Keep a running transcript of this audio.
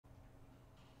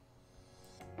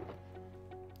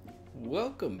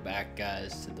Welcome back,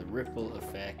 guys, to the Ripple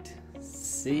Effect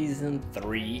Season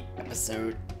 3,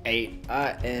 Episode 8.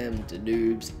 I am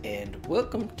Denoobz, and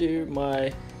welcome to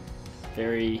my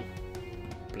very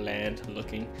bland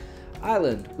looking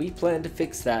island. We plan to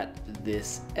fix that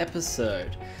this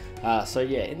episode. So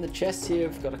yeah, in the chest here,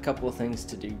 I've got a couple of things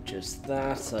to do just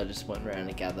that. So I just went around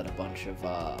and gathered a bunch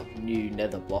of new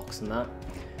nether blocks and that.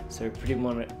 So pretty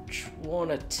much want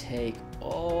to take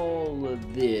all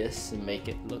of this and make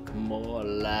it look more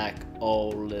like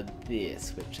all of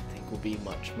this, which I think will be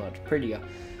much prettier.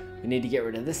 We need to get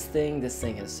rid of this thing. This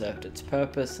thing has served its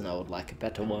purpose, and I would like a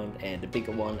better one and a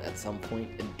bigger one at some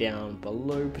point down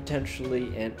below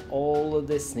potentially, and all of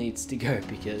this needs to go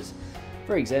because,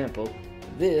 for example,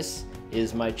 this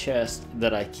is my chest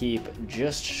that I keep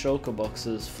just shulker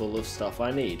boxes full of stuff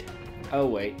I need. Oh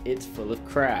wait, it's full of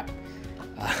crap.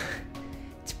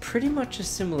 It's pretty much a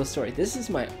similar story. This is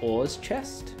my ores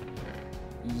chest.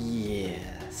 Yeah,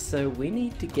 so we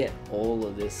need to get all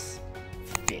of this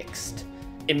fixed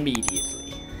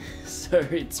immediately. So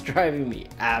it's driving me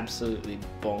absolutely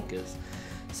bonkers.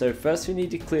 So first we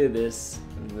need to clear this,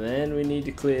 and then we need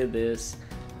to clear this,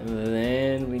 and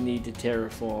then we need to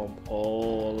terraform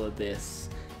all of this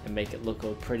and make it look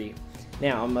all pretty.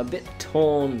 Now, I'm a bit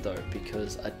torn though,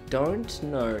 because I don't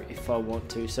know if I want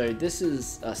to. So this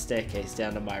is a staircase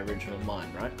down to my original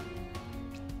mine, right?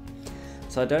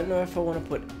 So I don't know if I want to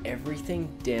put everything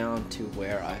down to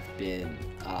where I've been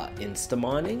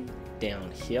insta-mining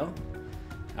down here.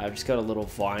 I've just got a little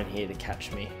vine here to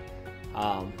catch me.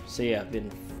 So yeah, I've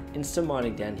been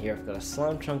insta-mining down here. I've got a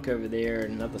slime chunk over there,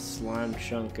 another slime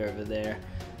chunk over there.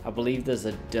 I believe there's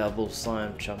a double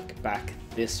slime chunk back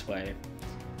this way.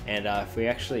 And if we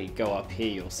actually go up here,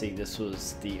 you'll see this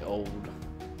was the old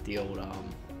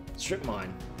strip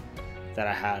mine that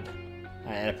I had,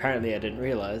 and apparently I didn't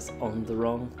realize on the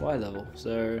wrong Y level,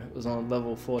 so it was on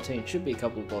level 14. Should be a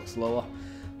couple of blocks lower.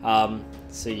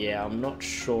 So yeah, I'm not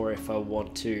sure if I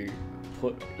want to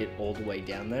put it all the way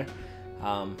down there.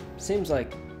 Seems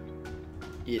like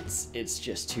it's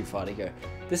just too far to go.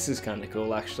 This is kind of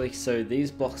cool actually. So these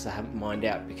blocks I haven't mined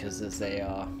out because there's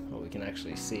a well, we can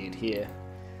actually see it here.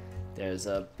 There's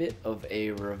a bit of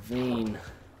a ravine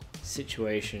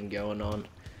situation going on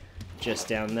just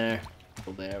down there,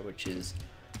 which is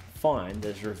fine.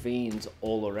 There's ravines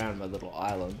all around my little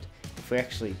island. If we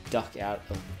actually duck out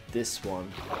of this one,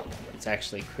 it's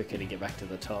actually quicker to get back to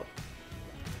the top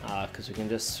because we can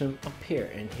just swim up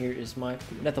here, and here is my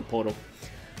nether portal.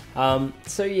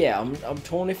 So yeah, I'm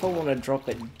torn if I want to drop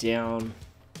it down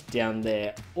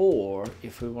there, or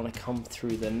if we want to come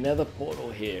through the nether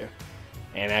portal here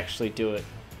and actually do it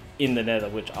in the nether,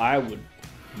 which I would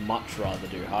much rather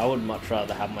do. I would much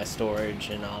rather have my storage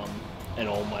and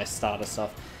all my starter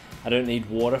stuff. I don't need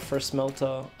water for a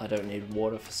smelter, I don't need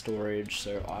water for storage,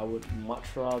 so I would much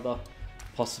rather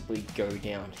possibly go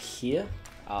down here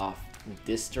in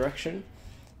this direction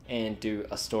and do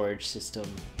a storage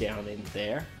system down in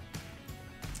there.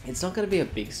 It's not going to be a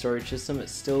big storage system.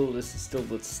 This is still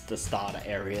the starter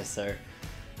area, so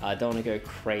I don't want to go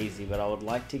crazy, but I would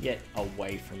like to get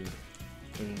away from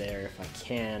in there if I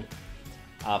can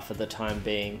for the time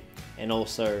being. And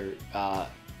also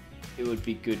it would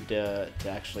be good to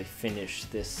actually finish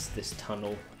this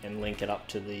tunnel and link it up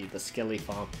to the skelly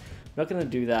farm. I'm not going to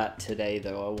do that today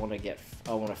though.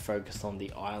 I want to focus on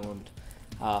the island.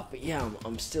 But yeah,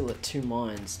 I'm still at two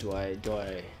minds. Do I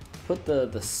put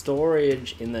the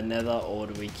storage in the nether, or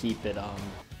do we keep it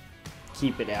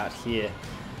out here?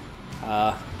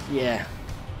 Yeah,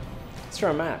 that's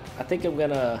where I'm at. I think I'm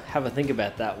gonna have a think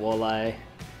about that while I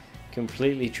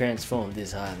completely transform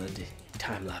this island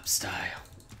time-lapse style.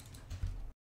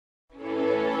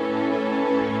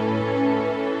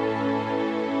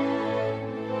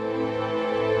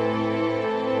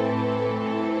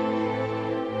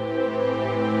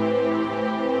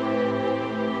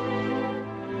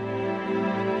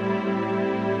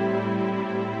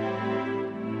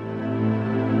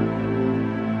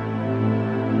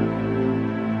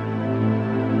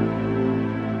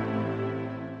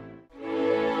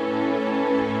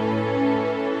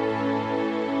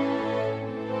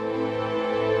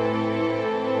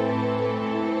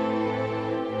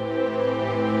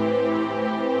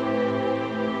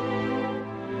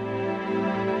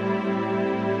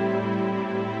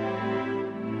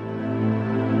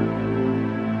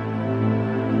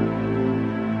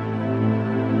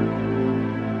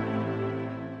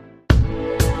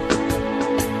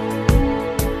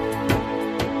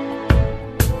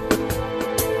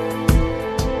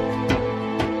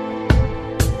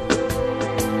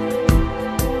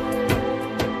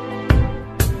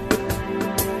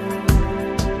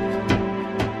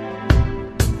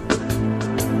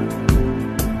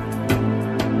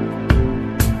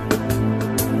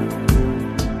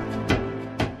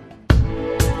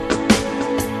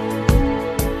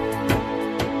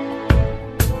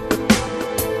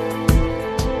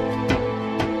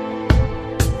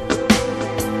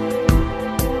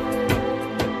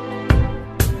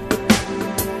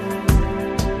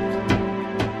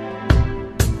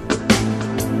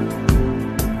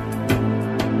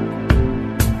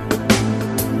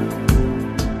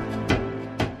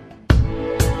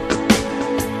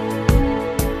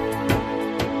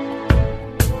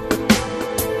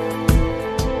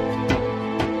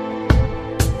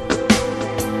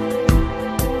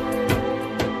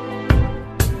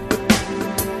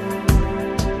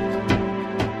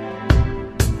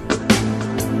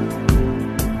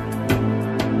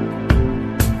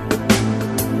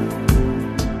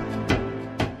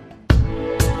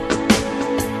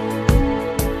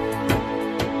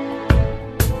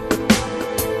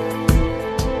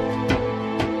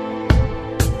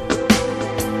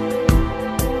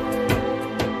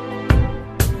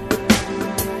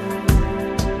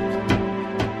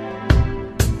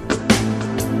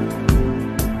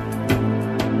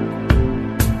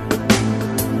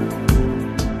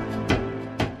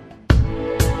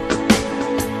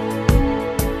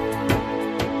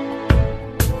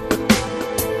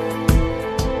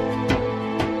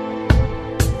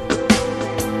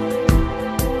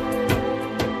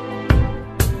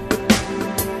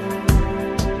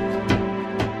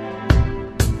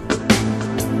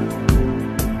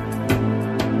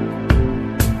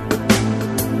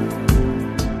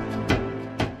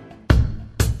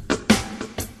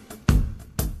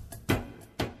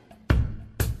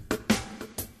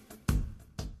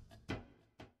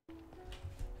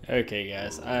 Okay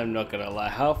guys, I'm not gonna lie,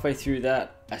 halfway through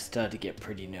that, I started to get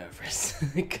pretty nervous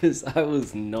because I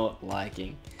was not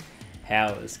liking how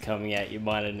it was coming out. You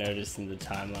might have noticed in the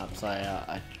time lapse,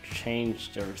 I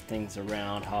changed things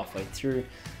around halfway through.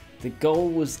 The goal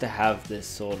was to have this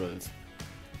sort of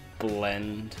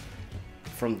blend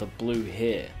from the blue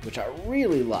here, which I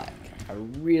really like. I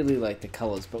really like the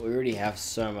colors, but we already have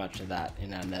so much of that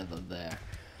in our nether there.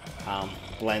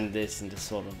 Blend this into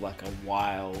sort of like a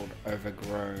wild,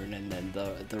 overgrown, and then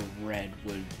the red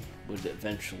would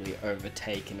eventually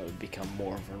overtake and it would become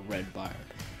more of a red biome.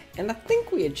 And I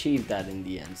think we achieved that in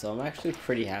the end, so I'm actually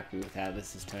pretty happy with how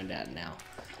this has turned out now.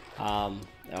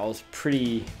 I was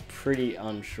pretty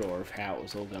unsure of how it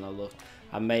was all going to look.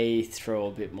 I may throw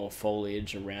a bit more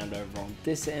foliage around over on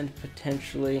this end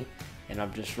potentially, and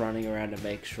I'm just running around to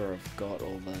make sure I've got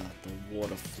all the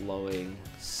water flowing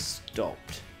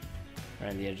stopped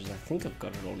around the edges. I think I've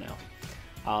got it all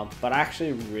now. But I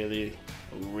actually really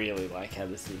like how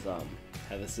this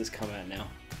has come out now.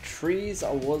 Trees,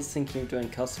 I was thinking of doing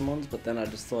custom ones, but then I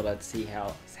just thought I'd see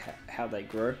how they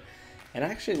grow, and I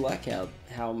actually like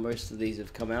how most of these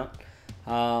have come out.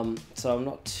 So I'm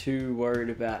not too worried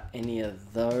about any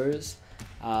of those.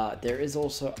 There is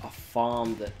also a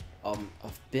farm that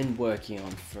I've been working on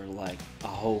for like a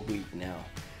whole week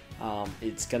now.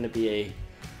 It's going to be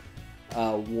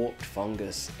a warped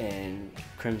fungus and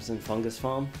crimson fungus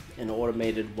farm, an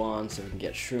automated one, so we can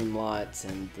get shroom lights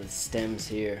and the stems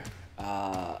here.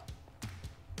 But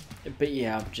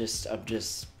yeah, I'm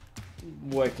just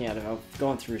working out. I've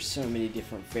gone through so many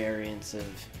different variants of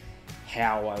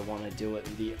how I want to do it.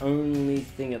 The only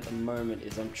thing at the moment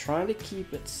is I'm trying to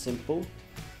keep it simple.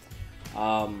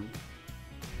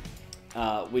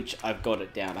 Which I've got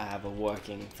it down. I have a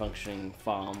working, functioning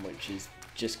farm, which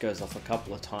just goes off a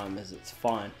couple of times. It's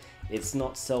fine. It's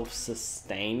not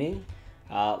self-sustaining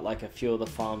like a few of the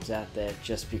farms out there,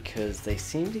 just because they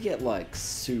seem to get like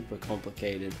super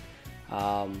complicated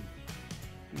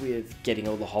with getting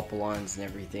all the hopper lines and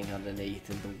everything underneath,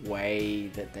 and the way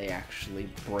that they actually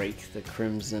break the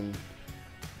crimson,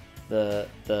 the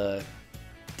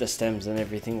stems and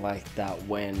everything like that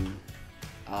when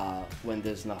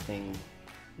there's nothing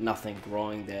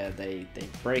growing there. They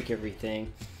break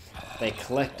everything. They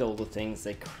collect all the things.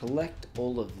 They collect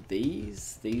all of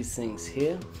these things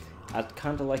here. I'd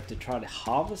kind of like to try to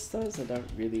harvest those. I don't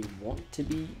really want to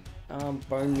be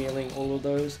bone mealing all of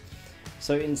those.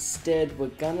 So instead, we're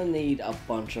gonna need a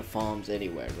bunch of farms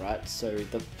anyway, right? So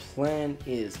the plan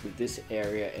is, with this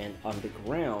area and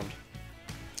underground,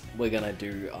 we're gonna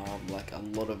do like a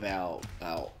lot of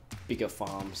our bigger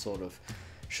farms, sort of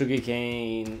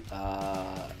sugarcane.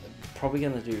 Probably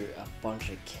gonna do a bunch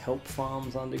of kelp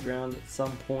farms underground at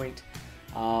some point.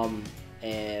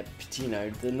 And you know,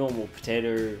 the normal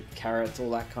potato, carrots,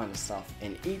 all that kind of stuff.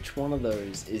 And each one of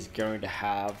those is going to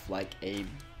have like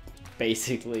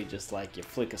basically just like you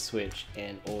flick a switch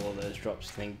and all of those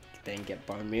drops then get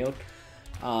bone mealed.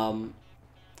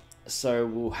 So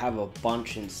we'll have a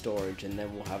bunch in storage, and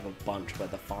then we'll have a bunch where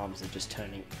the farms are just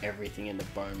turning everything into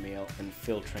bone meal and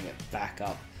filtering it back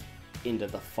up into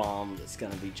the farm that's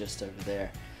going to be just over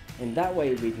there. And that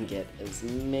way we can get as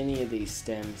many of these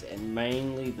stems, and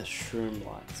mainly the shroom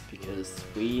lights, because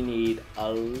we need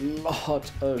a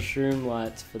lot of shroom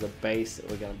lights for the base that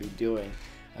we're going to be doing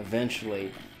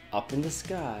eventually up in the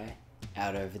sky,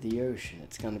 out over the ocean.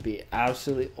 It's going to be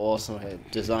absolutely awesome. I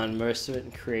designed most of it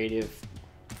in creative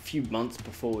a few months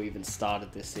before we even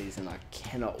started this season. I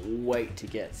cannot wait to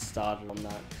get started on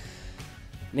that.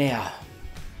 Now,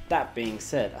 that being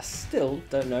said, I still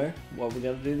don't know what we're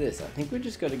going to do this. I think we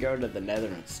just got to go to the nether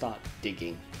and start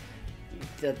digging.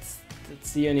 That's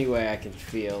the only way I can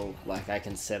feel like I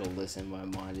can settle this in my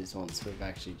mind, is once we've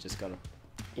actually just got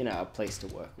a place to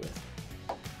work with.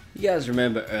 You guys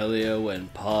remember earlier when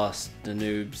past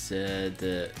Denoobz said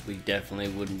that we definitely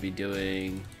wouldn't be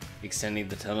extending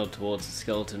the tunnel towards the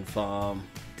skeleton farm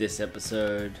this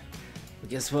episode? Well,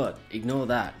 guess what? Ignore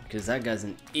that, because that guy's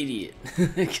an idiot.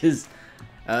 Because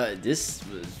this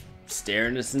was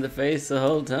staring us in the face the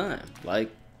whole time. Like,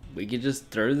 we could just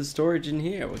throw the storage in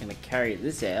here. We're gonna carry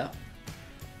this out.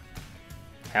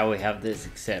 How we have this,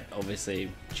 except obviously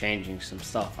changing some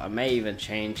stuff. I may even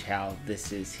change how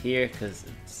this is here, because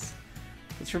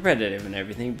it's repetitive and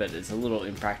everything, but it's a little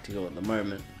impractical at the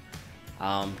moment.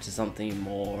 To something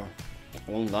more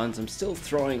along the lines. I'm still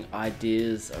throwing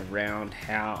ideas around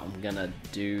how I'm gonna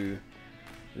do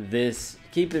this.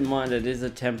 Keep in mind it is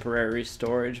a temporary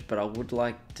storage, but I would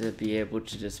like to be able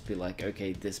to just be like,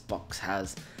 okay, this box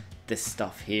has this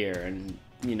stuff here, and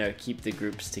you know, keep the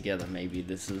groups together. Maybe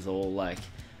this is all like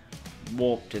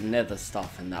warped and nether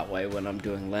stuff, and that way when I'm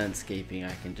doing landscaping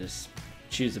I can just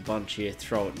choose a bunch here,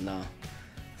 throw it in a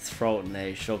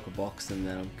shulker box, and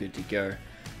then I'm good to go.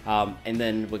 And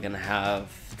then we're gonna have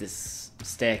this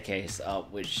staircase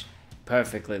up which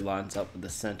perfectly lines up with the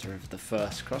center of the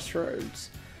first crossroads,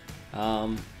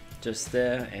 just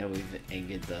there, and we've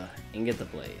angered the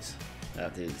blaze.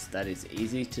 That is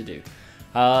easy to do.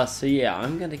 So yeah,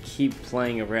 I'm gonna keep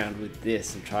playing around with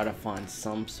this and try to find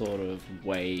some sort of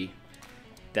way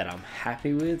that I'm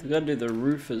happy with. We're gonna do the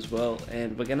roof as well,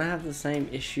 and we're gonna have the same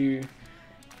issue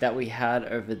that we had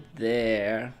over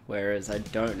there, whereas I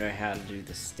don't know how to do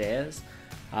the stairs.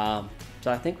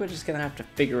 So I think we're just gonna have to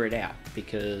figure it out,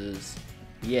 because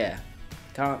yeah,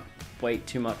 can't wait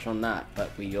too much on that, but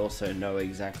we also know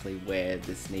exactly where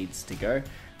this needs to go,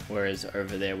 whereas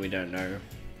over there we don't know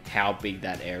how big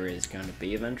that area is going to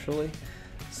be eventually.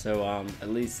 So at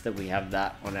least that we have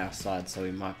that on our side, so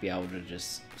we might be able to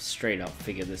just straight up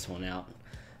figure this one out,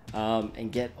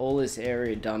 and get all this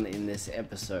area done in this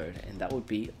episode, and that would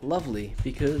be lovely,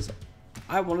 because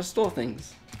I want to store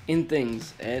things in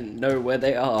things and know where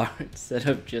they are instead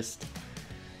of just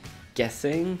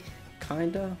guessing,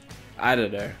 kinda. I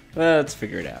don't know. Let's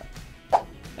figure it out.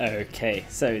 Okay,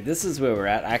 so this is where we're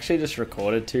at. I actually just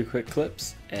recorded 2 quick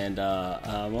clips, and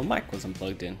my mic wasn't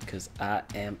plugged in because I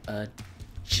am a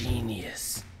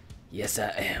genius. Yes, I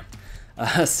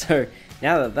am. So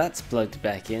now that that's plugged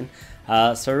back in,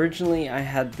 so originally I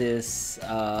had this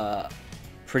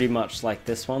pretty much like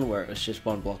this one, where it was just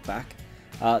 1 block back.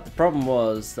 The problem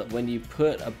was that when you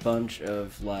put a bunch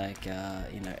of like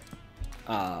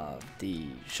the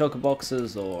shulker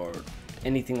boxes or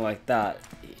anything like that,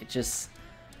 it just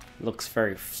looks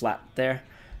very flat there,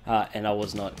 and I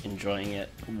was not enjoying it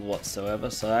whatsoever.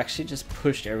 So I actually just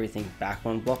pushed everything back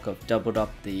 1 block. I've doubled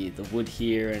up the wood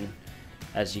here, and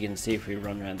as you can see, if we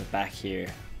run around the back here,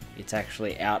 it's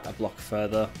actually out a block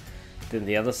further than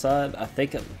the other side. I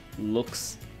think it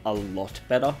looks a lot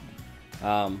better,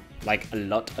 like a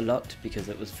lot, because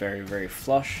it was very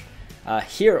flush.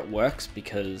 Here it works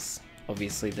because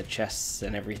obviously the chests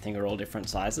and everything are all different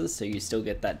sizes, so you still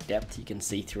get that depth, you can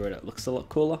see through it, it looks a lot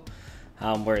cooler.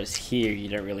 Whereas here you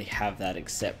don't really have that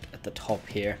except at the top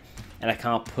here, and I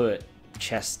can't put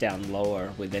chests down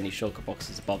lower with any shulker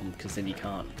boxes above them, because then you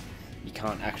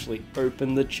can't actually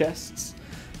open the chests,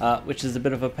 which is a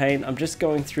bit of a pain. I'm just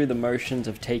going through the motions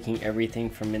of taking everything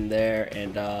from in there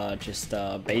and just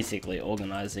basically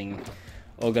organizing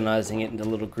it into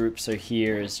little groups. So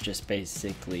here is just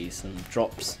basically some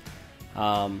drops,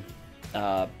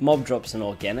 mob drops and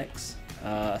organics,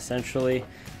 essentially.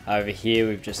 Over here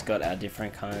we've just got our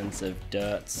different kinds of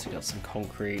dirts. We've got some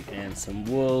concrete and some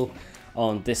wool.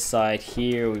 On this side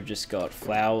here we've just got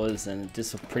flowers, and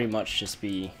this will pretty much just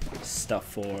be stuff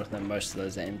for them. Most of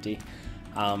those are empty.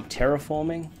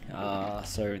 Terraforming,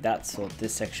 so that's what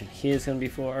this section here is going to be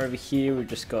for. Over here we've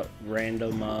just got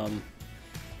random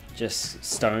just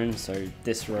stone, so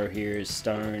this row here is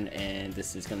stone, and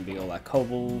this is going to be all our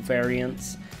cobble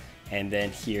variants, and then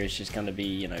here is just going to be,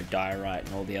 you know, diorite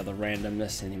and all the other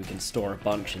randomness, and then we can store a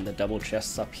bunch in the double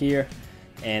chests up here.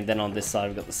 And then on this side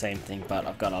we've got the same thing, but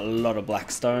I've got a lot of black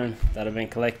stone that I've been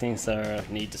collecting, so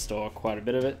I need to store quite a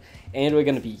bit of it, and we're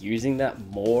going to be using that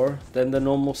more than the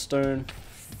normal stone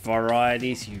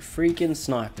varieties, you freaking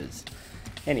snipers.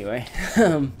 Anyway,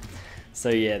 so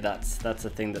yeah, that's a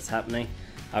thing that's happening.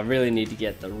 I really need to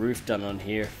get the roof done on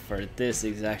here for this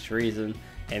exact reason.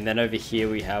 And then over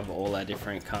here we have all our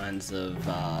different kinds of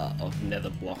nether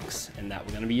blocks, and that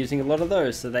we're going to be using a lot of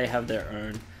those, so they have their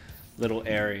own little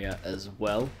area as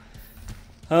well.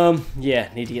 Yeah,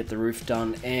 need to get the roof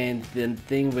done, and the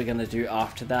thing we're going to do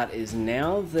after that is,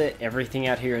 now that everything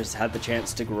out here has had the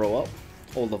chance to grow up,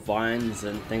 all the vines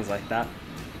and things like that,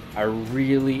 I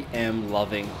really am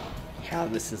loving how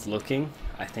this is looking.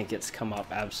 I think it's come up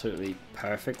absolutely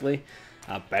perfectly,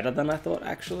 better than I thought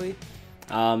actually.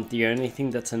 The only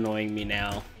thing that's annoying me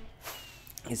now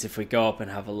is if we go up and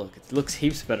have a look, it looks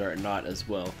heaps better at night as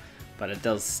well, but it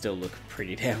does still look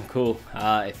pretty damn cool,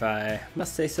 if I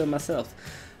must say so myself.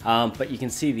 But you can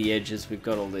see the edges, we've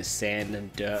got all this sand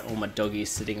and dirt, all my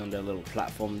doggies sitting on their little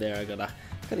platform there. I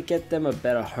gotta get them a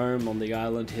better home on the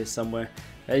island here somewhere.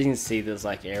 As you can see, there's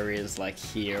like areas like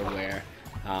here where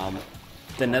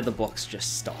the nether blocks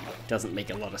just stop. It doesn't make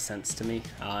a lot of sense to me,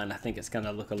 and I think it's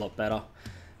gonna look a lot better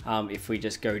if we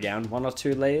just go down 1 or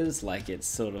 2 layers, like it's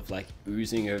sort of like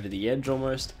oozing over the edge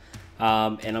almost.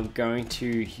 And I'm going to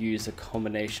use a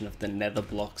combination of the nether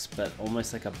blocks, but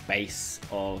almost like a base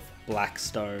of black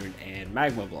stone and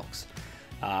magma blocks.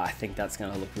 I think that's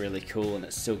going to look really cool, and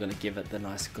it's still going to give it the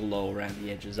nice glow around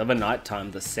the edges. Over nighttime,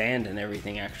 the sand and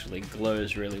everything actually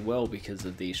glows really well because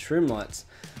of these shroom lights.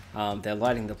 They're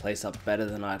lighting the place up better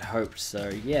than I'd hoped, so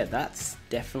yeah, that's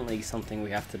definitely something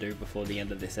we have to do before the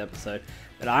end of this episode.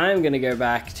 But I'm going to go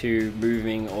back to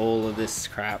moving all of this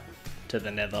crap to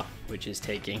the nether, which is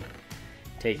taking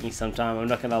some time. I'm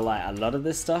not going to lie, a lot of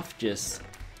this stuff just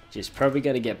probably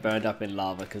going to get burned up in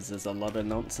lava because there's a lot of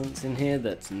nonsense in here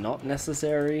that's not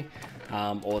necessary,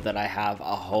 or that I have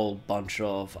a whole bunch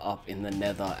of up in the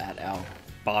nether at our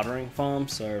bartering farm,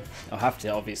 so I'll have to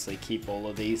obviously keep all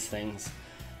of these things.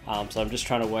 So I'm just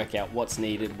trying to work out what's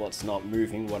needed, what's not,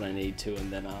 moving what I need to,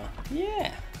 and then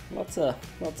yeah, lots of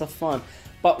fun.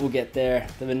 But we'll get there.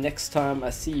 The next time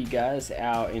I see you guys,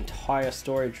 our entire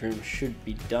storage room should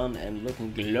be done and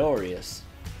looking glorious.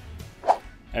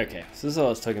 Okay, so this is what I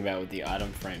was talking about with the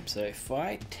item frame. So if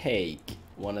I take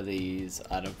one of these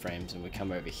item frames and we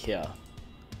come over here,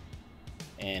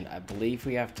 and I believe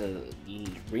we have to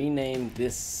rename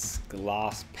this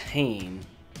glass pane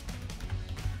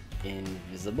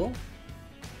invisible.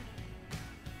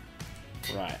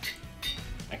 Right.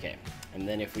 Okay, and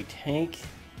then if we take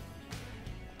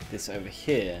this over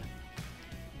here,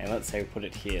 and let's say we put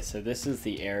it here. So this is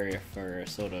the area for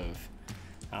sort of,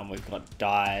 we've got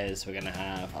dyes, we're going to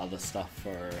have other stuff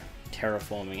for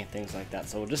terraforming and things like that.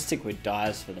 So we'll just stick with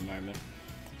dyes for the moment.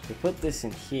 So we put this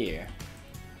in here.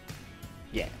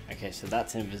 Yeah, okay, so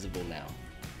that's invisible now.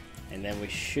 And then we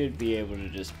should be able to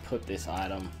just put this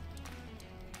item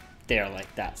there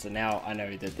like that. So now I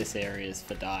know that this area is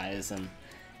for dyes and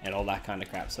all that kind of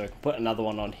crap. So I can put another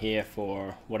one on here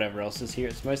for whatever else is here.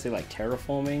 It's mostly like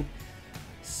terraforming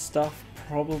stuff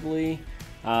probably.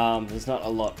 There's not a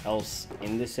lot else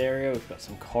in this area. We've got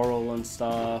some coral and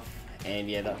stuff, and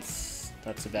yeah, that's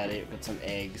about it. We've got some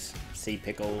eggs, sea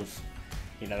pickles,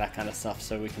 you know, that kind of stuff.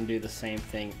 So we can do the same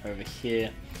thing over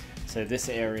here. So this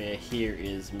area here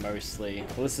is mostly,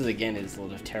 well, this is again is a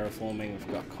lot of terraforming.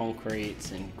 We've got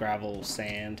concretes and gravel,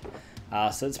 sand.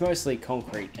 So it's mostly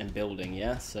concrete and building,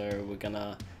 yeah? So we're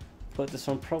gonna put this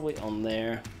one probably on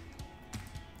there,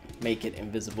 make it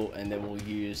invisible, and then we'll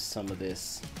use some of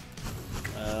this.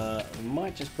 We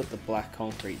might just put the black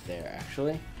concrete there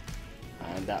actually,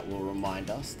 and that will remind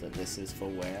us that this is for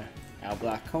where our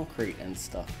black concrete and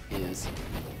stuff is.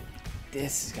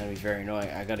 This is gonna be very annoying.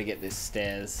 I gotta get this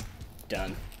stairs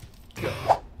done.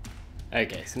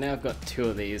 Okay, so now I've got two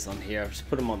of these on here. I've just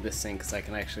put them on this thing because I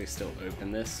can actually still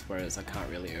open this, whereas I can't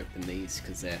really open these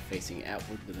because they're facing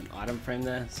outward with an item frame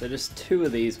there. So just two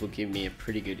of these will give me a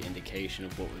pretty good indication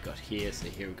of what we've got here. So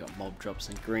here we've got mob drops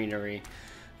and greenery,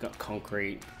 got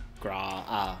concrete,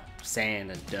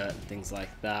 sand and dirt and things like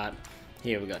that.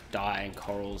 Here we've got dye and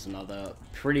corals and other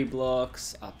pretty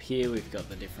blocks. Up here we've got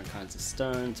the different kinds of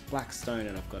stones, black stone,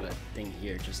 and I've got a thing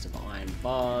here just of iron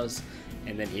bars.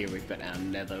 And then here we've got our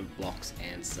nether blocks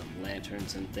and some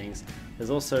lanterns and things.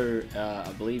 There's also,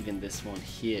 I believe in this one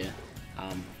here,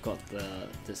 I've got the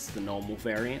normal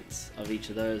variants of each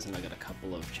of those, and I've got a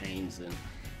couple of chains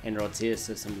and rods here,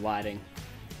 so some lighting.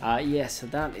 Yeah, so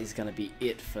that is going to be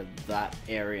it for that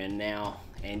area now.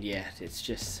 And yeah, it's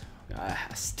just, I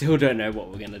still don't know what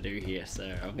we're going to do here, so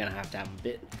I'm going to have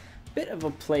a bit of a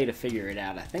play to figure it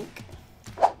out, I think.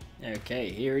 Okay,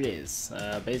 here it is.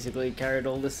 Basically carried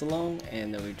all this along,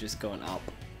 and then we've just gone up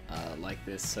like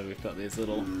this. So we've got these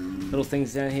little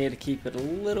things down here to keep it a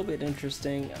little bit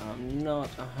interesting. I'm not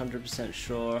 100%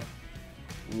 sure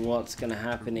what's going to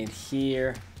happen in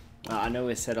here. I know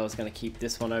I said I was going to keep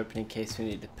this one open in case we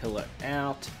need to pillar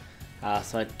out.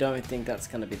 So I don't think that's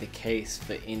going to be the case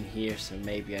for in here, so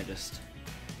maybe I just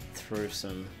throw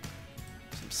some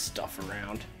stuff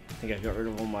around. I think I got rid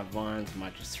of all my vines. I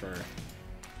might just throw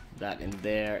that in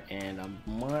there, and I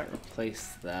might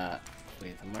replace that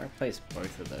with, I might replace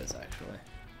both of those actually.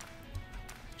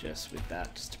 Just with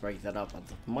that, just to break that up. I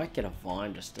might get a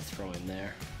vine just to throw in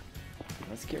there.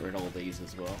 Let's get rid of all these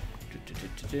as well.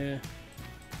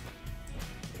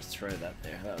 Just throw that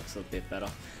there, that looks a little bit better.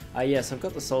 Yes, I've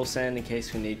got the soul sand in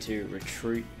case we need to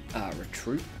retreat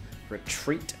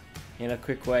in a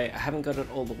quick way. I haven't got it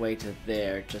all the way to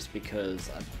there just because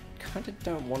I kind of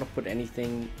don't want to put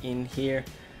anything in here.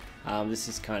 This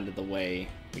is kind of the way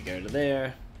we go to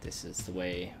there. This is the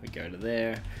way we go to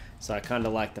there. So I kind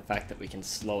of like the fact that we can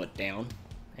slow it down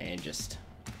and just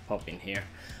pop in here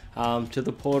to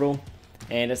the portal.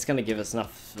 And it's going to give us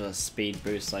enough speed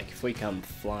boost. Like if we come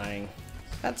flying,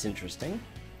 that's interesting.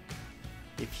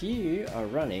 If you are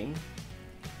running,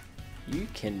 you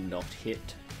cannot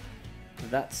hit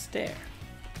that stair.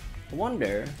 I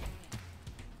wonder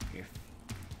if,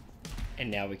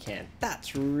 and now we can.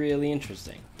 That's really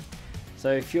interesting.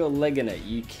 So if you're legging it,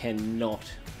 you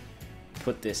cannot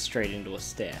put this straight into a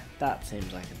stair. That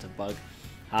seems like it's a bug.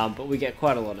 But we get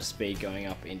quite a lot of speed going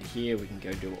up into here. We can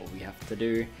go do what we have to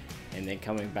do, and then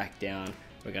coming back down,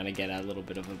 we're going to get a little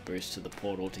bit of a boost to the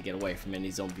portal to get away from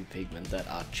any zombie pigmen that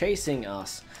are chasing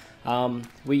us.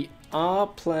 We are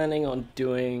planning on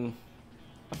doing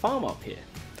a farm up here.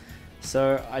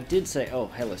 So I did say, oh,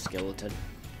 hello skeleton,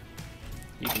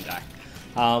 you can die.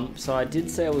 So I did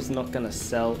say I was not going to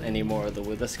sell any more of the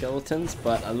wither skeletons,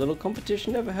 but a little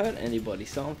competition never hurt anybody,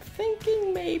 so I'm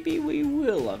thinking maybe we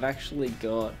will. I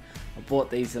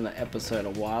bought these in an episode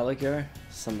a while ago,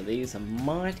 some of these. I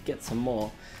might get some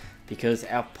more, because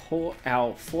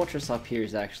our fortress up here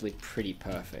is actually pretty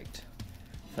perfect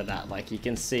for that. Like, you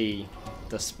can see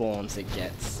the spawns it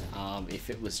gets. If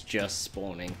it was just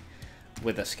spawning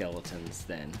wither skeletons,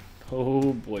 then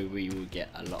oh boy, we would get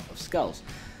a lot of skulls.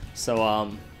 So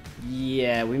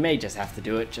yeah, we may just have to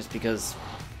do it, just because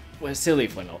we're silly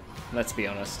if we're not, let's be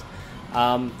honest.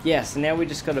 Yeah, so now we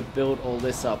just got to build all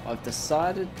this up. I've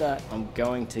decided that I'm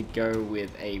going to go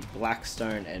with a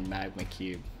blackstone and magma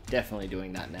cube. Definitely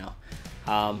doing that now.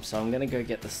 So I'm going to go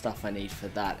get the stuff I need for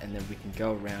that, and then we can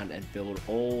go around and build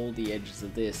all the edges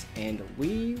of this, and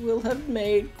we will have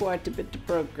made quite a bit of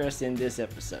progress in this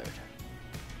episode.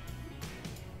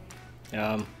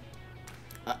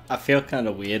 I feel kind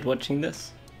of weird watching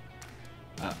this.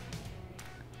 I'm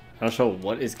not sure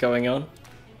what is going on,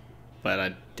 but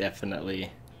I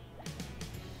definitely...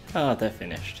 Oh, they're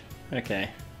finished. Okay.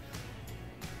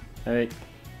 I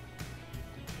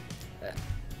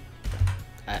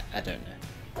don't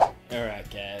know. Alright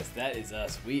guys, that is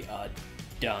us. We are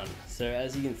done. So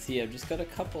as you can see, I've just got a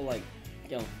couple, like,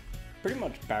 you know, pretty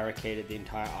much barricaded the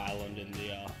entire island in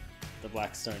the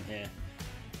blackstone here.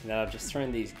 And then I've just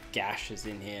thrown these gashes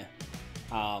in here,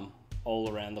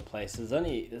 all around the place.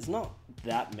 There's not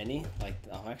that many. Like,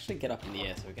 I'll actually get up in the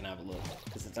air so we can have a look,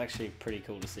 because it's actually pretty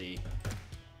cool to see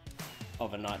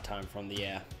of a nighttime from the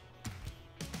air.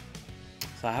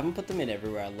 So I haven't put them in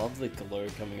everywhere. I love the glow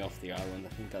coming off the island.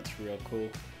 I think that's real cool.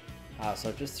 So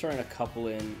I've just thrown a couple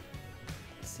in.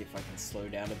 Let's see if I can slow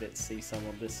down a bit, see some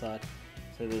on this side.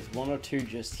 So there's one or two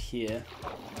just here.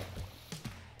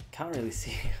 Can't really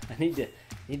see. I need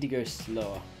to go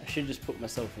slower. I should just put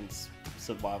myself in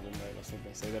survival mode or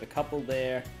something. So we've got a couple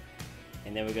there,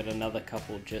 and then we've got another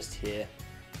couple just here.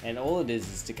 And all it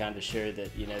is to kind of show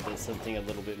that, you know, there's something a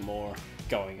little bit more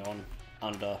going on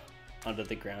under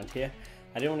the ground here.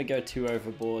 I didn't want to go too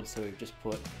overboard, so we've just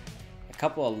put a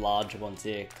couple of larger ones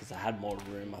here because I had more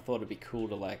room. I thought it'd be cool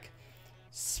to, like,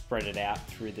 spread it out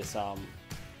through this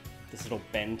this little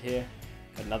bend here.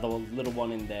 Got another little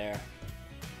one in there.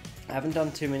 I haven't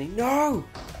done too many. No!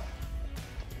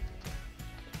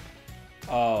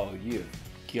 Oh, you've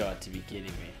got to be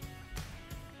kidding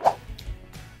me.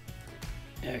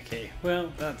 Okay,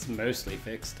 well, that's mostly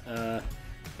fixed.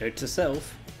 Note to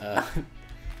self,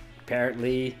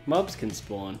 apparently mobs can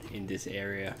spawn in this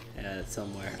area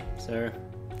somewhere. So,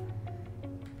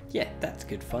 yeah, that's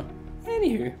good fun.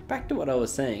 Anywho, back to what I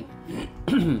was saying.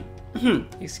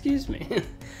 Excuse me.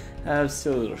 I'm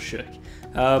still a little shook.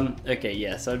 Okay,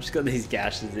 yeah, so I've just got these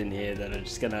gashes in here that are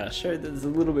just gonna show that there's a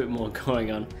little bit more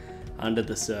going on under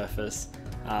the surface.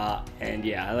 And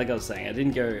yeah, like I was saying, I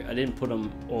didn't put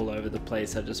them all over the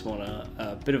place. I just want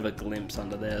a bit of a glimpse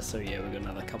under there. So yeah, we've got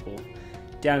another couple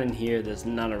down in here. There's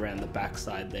none around the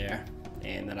backside there.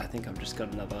 And then I think I've just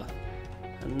got another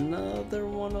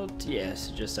one or two, yes,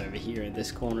 just over here in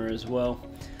this corner as well.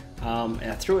 And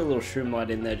I threw a little shroom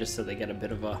light in there just so they get a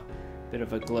bit of a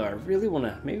glow. I really want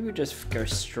to, maybe we just go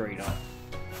straight up,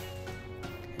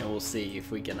 and we'll see if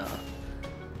we can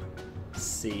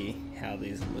see how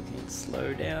these are looking.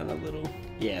 Slow down a little.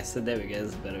 Yeah, so there we go,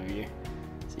 there's a better view.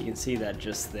 So you can see that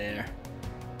just there.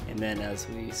 And then as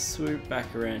we swoop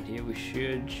back around here, we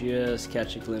should just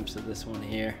catch a glimpse of this one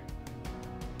here.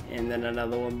 And then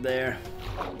another one there.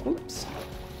 Oops.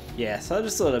 Yeah, so I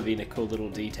just thought it'd be a cool little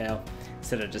detail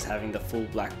instead of just having the full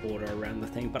black border around the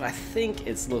thing. But I think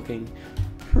it's looking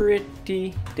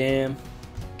pretty damn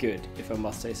good, if I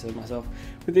must say so myself.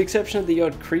 With the exception of the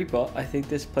odd creeper, I think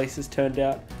this place has turned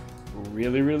out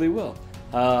really, really well.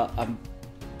 I'm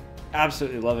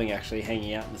absolutely loving actually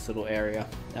hanging out in this little area.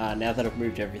 Now that I've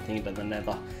moved everything into the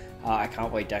nether, I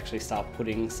can't wait to actually start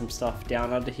putting some stuff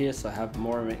down under here, so I have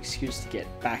more of an excuse to get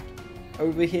back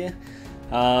over here.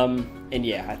 And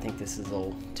yeah, I think this has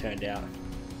all turned out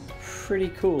pretty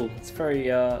cool. It's very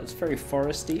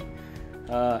foresty,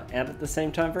 and at the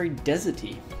same time very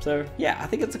deserty. So yeah, I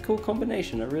think it's a cool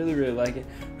combination. I really, really like it.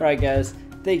 Alright guys,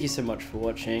 thank you so much for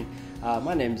watching.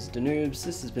 My name is Denoobz,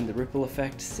 this has been The Ripple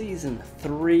Effect Season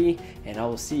 3, and I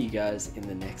will see you guys in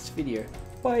the next video.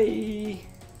 Bye!